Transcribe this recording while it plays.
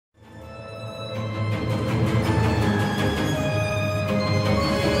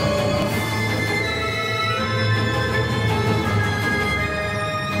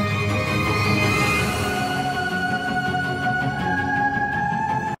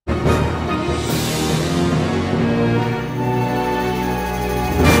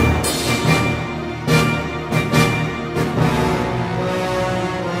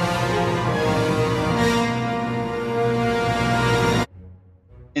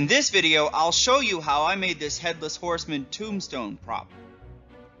In this video, I'll show you how I made this Headless Horseman tombstone prop.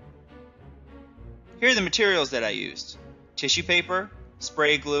 Here are the materials that I used: tissue paper,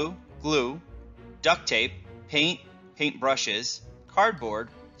 spray glue, duct tape, paint, paint brushes, cardboard,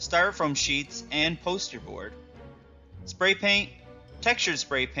 styrofoam sheets, and poster board, spray paint, textured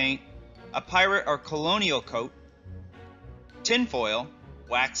spray paint, a pirate or colonial coat, tin foil,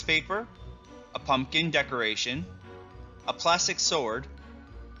 wax paper, a pumpkin decoration, a plastic sword,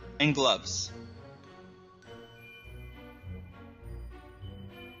 and gloves.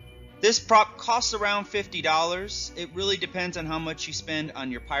 This prop costs around $50. It really depends on how much you spend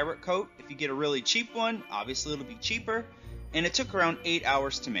on your pirate coat. If you get a really cheap one, obviously it'll be cheaper, and it took around 8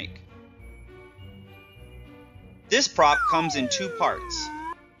 hours to make. This prop comes in two parts: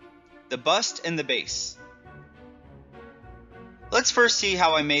 the bust and the base. Let's first see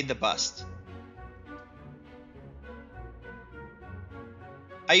how I made the bust.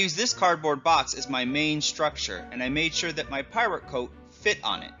 I used this cardboard box as my main structure, and I made sure that my pirate coat fit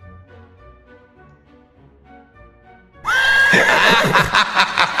on it.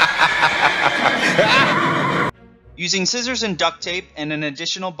 Using scissors and duct tape and an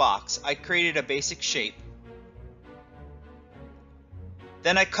additional box, I created a basic shape.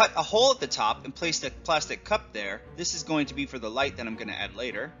 Then I cut a hole at the top and placed a plastic cup there. This is going to be for the light that I'm going to add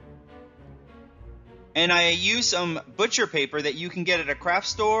later. And I used some butcher paper that you can get at a craft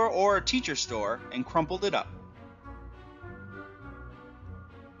store or a teacher store and crumpled it up.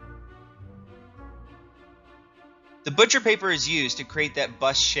 The butcher paper is used to create that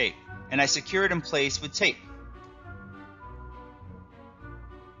bust shape, and I secure it in place with tape.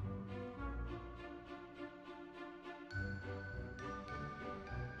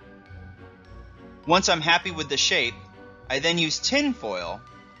 Once I'm happy with the shape, I then use tin foil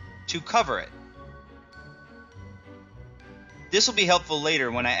to cover it. This will be helpful later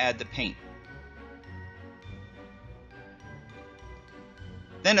when I add the paint.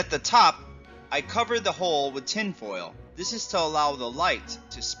 Then at the top, I cover the hole with tin foil. This is to allow the light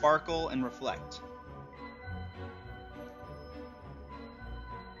to sparkle and reflect.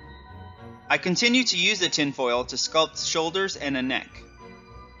 I continue to use the tin foil to sculpt shoulders and a neck.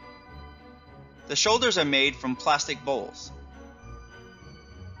 The shoulders are made from plastic bowls.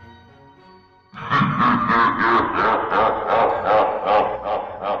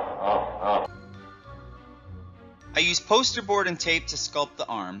 I use poster board and tape to sculpt the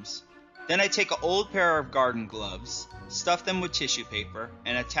arms. Then I take an old pair of garden gloves, stuff them with tissue paper,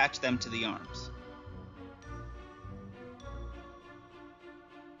 and attach them to the arms.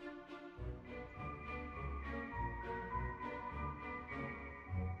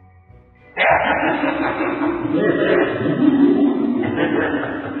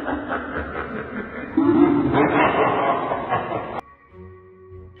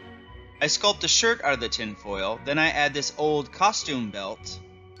 I sculpt a shirt out of the tin foil, then I add this old costume belt,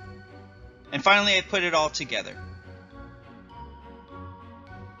 and finally I put it all together.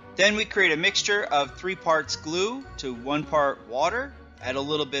 Then we create a mixture of 3 parts glue to 1 part water, add a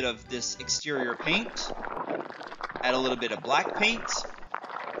little bit of this exterior paint, add a little bit of black paint.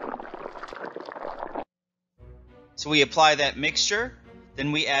 So we apply that mixture,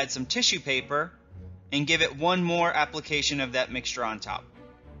 then we add some tissue paper and give it one more application of that mixture on top.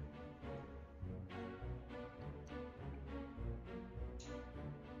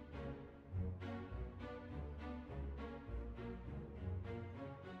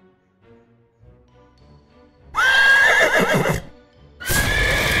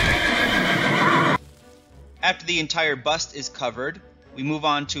 After the entire bust is covered, we move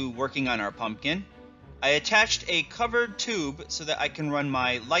on to working on our pumpkin. I attached a covered tube so that I can run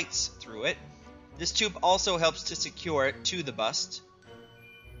my lights through it. This tube also helps to secure it to the bust.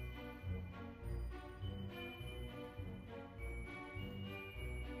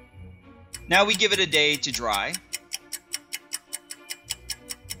 Now we give it a day to dry.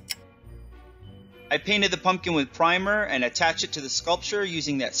 I painted the pumpkin with primer and attached it to the sculpture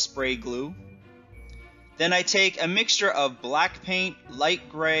using that spray glue. Then I take a mixture of black paint, light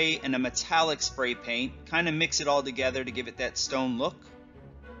gray, and a metallic spray paint, kind of mix it all together to give it that stone look.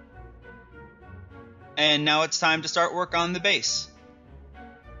 And now it's time to start work on the base.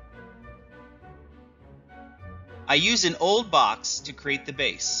 I used an old box to create the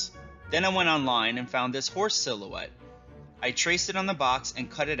base. Then I went online and found this horse silhouette. I traced it on the box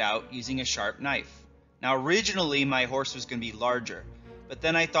and cut it out using a sharp knife. Now originally my horse was going to be larger, but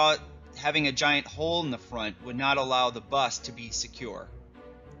then I thought having a giant hole in the front would not allow the bust to be secure.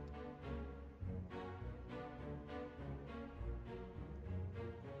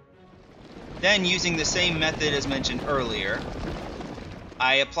 Then, using the same method as mentioned earlier,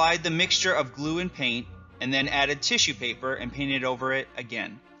 I applied the mixture of glue and paint and then added tissue paper and painted over it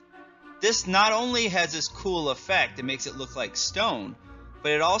again. This not only has this cool effect, it makes it look like stone,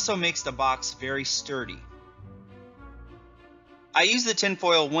 but it also makes the box very sturdy. I used the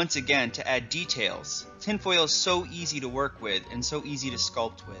tinfoil once again to add details. Tinfoil is so easy to work with and so easy to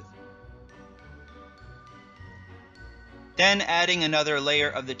sculpt with. Then adding another layer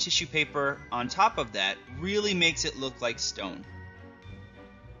of the tissue paper on top of that really makes it look like stone.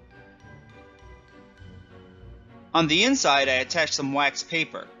 On the inside, I attached some wax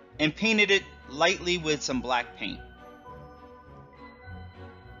paper and painted it lightly with some black paint.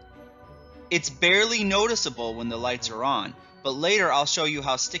 It's barely noticeable when the lights are on, but later I'll show you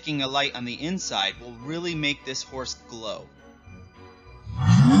how sticking a light on the inside will really make this horse glow.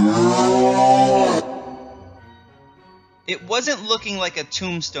 It wasn't looking like a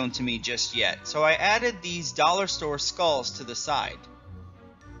tombstone to me just yet, so I added these dollar store skulls to the side.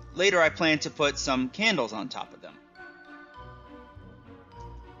 Later I plan to put some candles on top of them.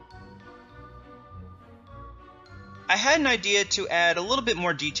 I had an idea to add a little bit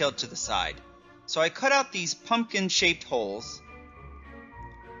more detail to the side, so I cut out these pumpkin-shaped holes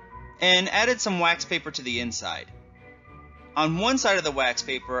and added some wax paper to the inside. On one side of the wax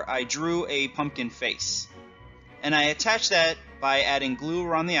paper, I drew a pumpkin face, and I attached that by adding glue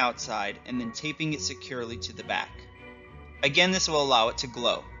around the outside and then taping it securely to the back. Again, this will allow it to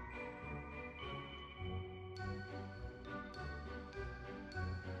glow.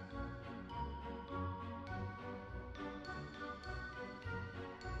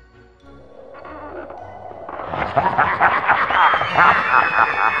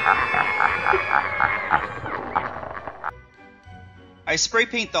 I spray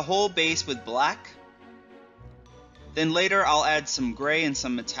paint the whole base with black. Then later I'll add some gray and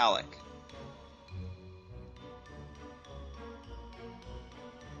some metallic.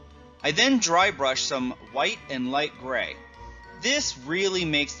 I then dry brush some white and light gray. This really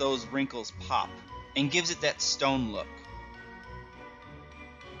makes those wrinkles pop and gives it that stone look.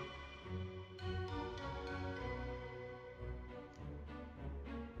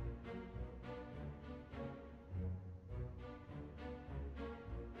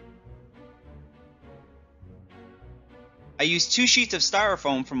 I used 2 sheets of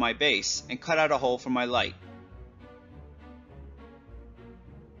styrofoam for my base and cut out a hole for my light.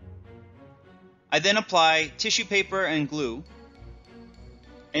 I then apply tissue paper and glue,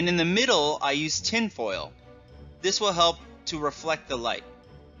 and in the middle I use tin foil. This will help to reflect the light.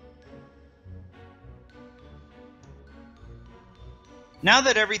 Now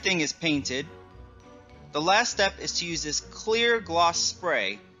that everything is painted, the last step is to use this clear gloss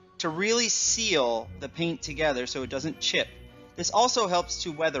spray to really seal the paint together so it doesn't chip. This also helps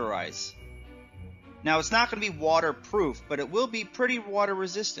to weatherize. Now it's not going to be waterproof, but it will be pretty water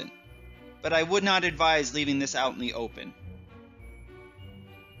resistant. But I would not advise leaving this out in the open.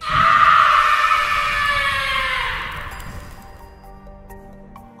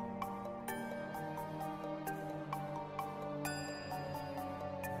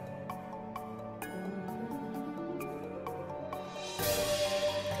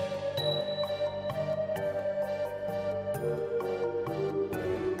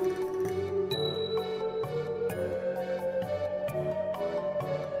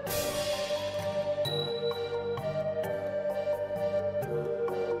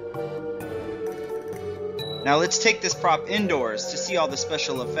 Now let's take this prop indoors to see all the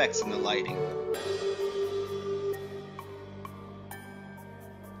special effects in the lighting.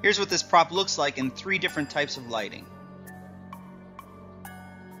 Here's what this prop looks like in 3 different types of lighting.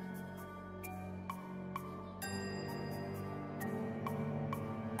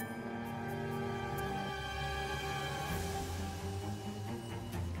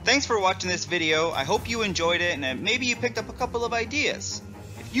 Thanks for watching this video. I hope you enjoyed it and maybe you picked up a couple of ideas.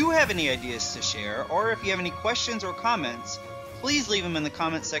 If you have any ideas to share, or if you have any questions or comments, please leave them in the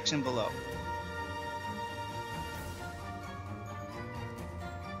comment section below.